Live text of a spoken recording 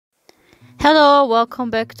Hello, welcome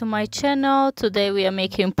back to my channel. Today we are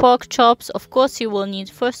making pork chops. Of course you will need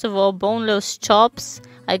first of all boneless chops.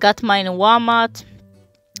 I got mine in Walmart.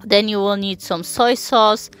 Then you will need some soy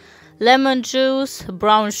sauce, lemon juice,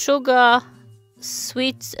 brown sugar,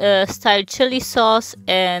 sweet style chili sauce,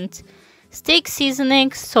 and steak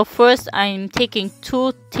seasonings. So first I'm taking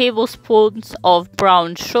 2 tablespoons of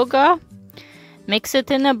brown sugar. Mix it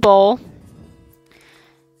in a bowl.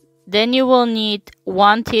 Then you will need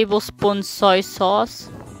 1 tablespoon soy sauce.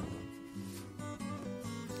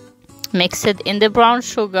 Mix it in the brown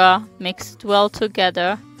sugar, mix it well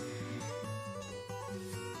together.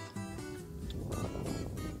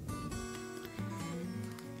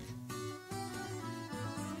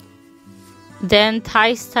 Then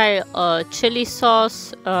Thai style chili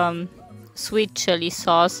sauce, sweet chili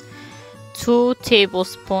sauce, 2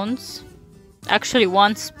 tablespoons. Actually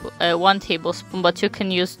 1 tablespoon, but you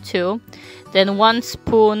can use 2. Then 1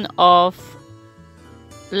 spoon of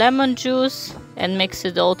lemon juice and mix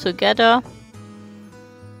it all together.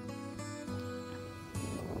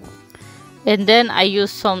 And then I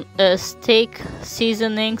use some steak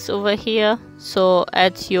seasonings over here. So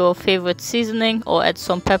add your favorite seasoning or add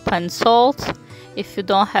some pepper and salt if you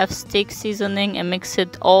don't have steak seasoning, and mix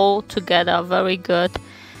it all together very good.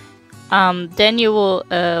 Then you will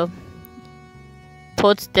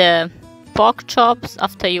put the pork chops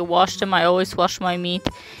after you wash them. I always wash my meat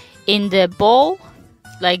in the bowl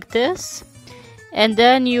like this, and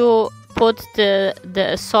then you put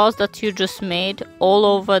the sauce that you just made all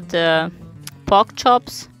over the pork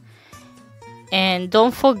chops. And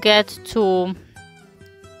don't forget to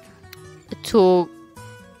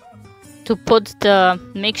put the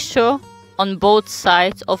mixture on both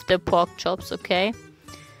sides of the pork chops, okay?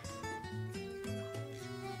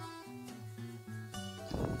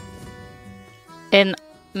 And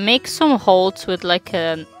make some holes with like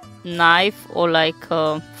a knife or like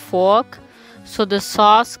a fork, so the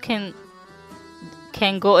sauce can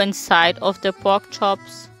go inside of the pork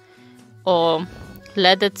chops, or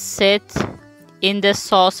let it sit in the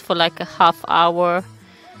sauce for like a half hour.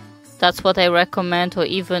 That's what I recommend, or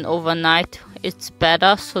even overnight. It's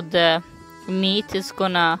better, so the meat is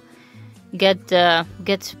gonna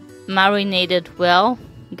get marinated well,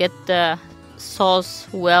 get the sauce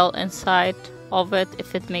well inside of it,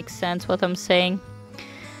 if it makes sense what I'm saying.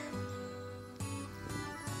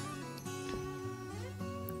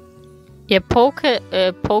 Yeah, poke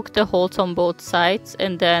the holes on both sides,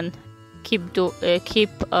 and then keep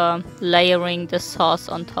layering the sauce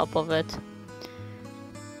on top of it.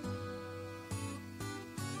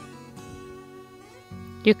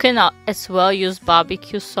 You can as well use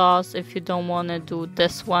barbecue sauce if you don't want to do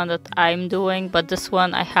this one that I'm doing, but this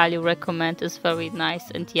one I highly recommend. It's very nice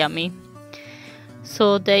and yummy.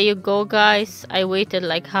 So there you go, guys. I waited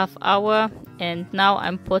like half hour, and now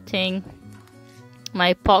I'm putting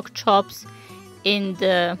my pork chops in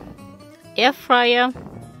the air fryer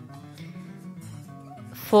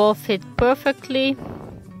for fit perfectly.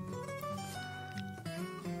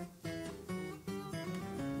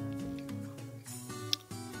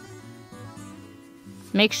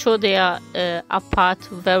 Make sure they are apart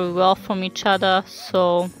very well from each other,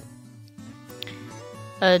 so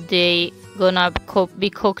they gonna be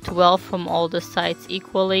cooked well from all the sides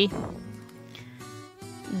equally.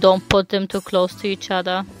 Don't put them too close to each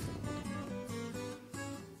other.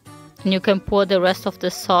 And you can pour the rest of the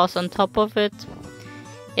sauce on top of it,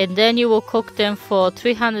 and then you will cook them for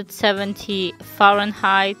 370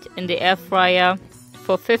 Fahrenheit in the air fryer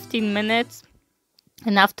for 15 minutes.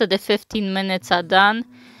 And after the 15 minutes are done,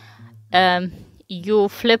 you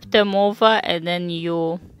flip them over, and then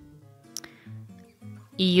you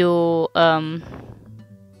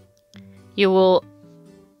will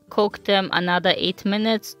cook them another 8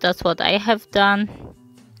 minutes. That's what I have done,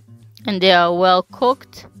 and they are well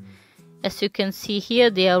cooked. As you can see here,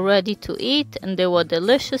 they are ready to eat, and they were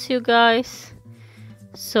delicious, you guys.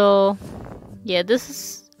 So yeah,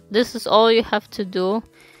 this is all you have to do.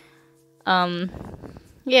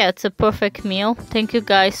 Yeah, it's a perfect meal. Thank you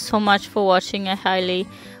guys so much for watching. I highly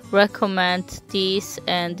recommend these,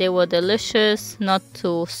 and they were delicious. Not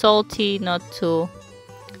too salty, not too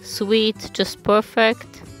sweet, just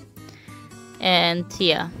perfect. And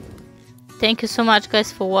yeah, thank you so much,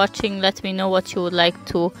 guys, for watching. Let me know what you would like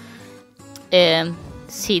to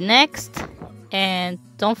see next, and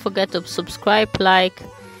don't forget to subscribe, like,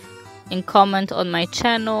 and comment on my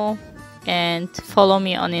channel, and follow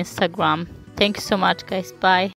me on Instagram. Thank you so much, guys. Bye.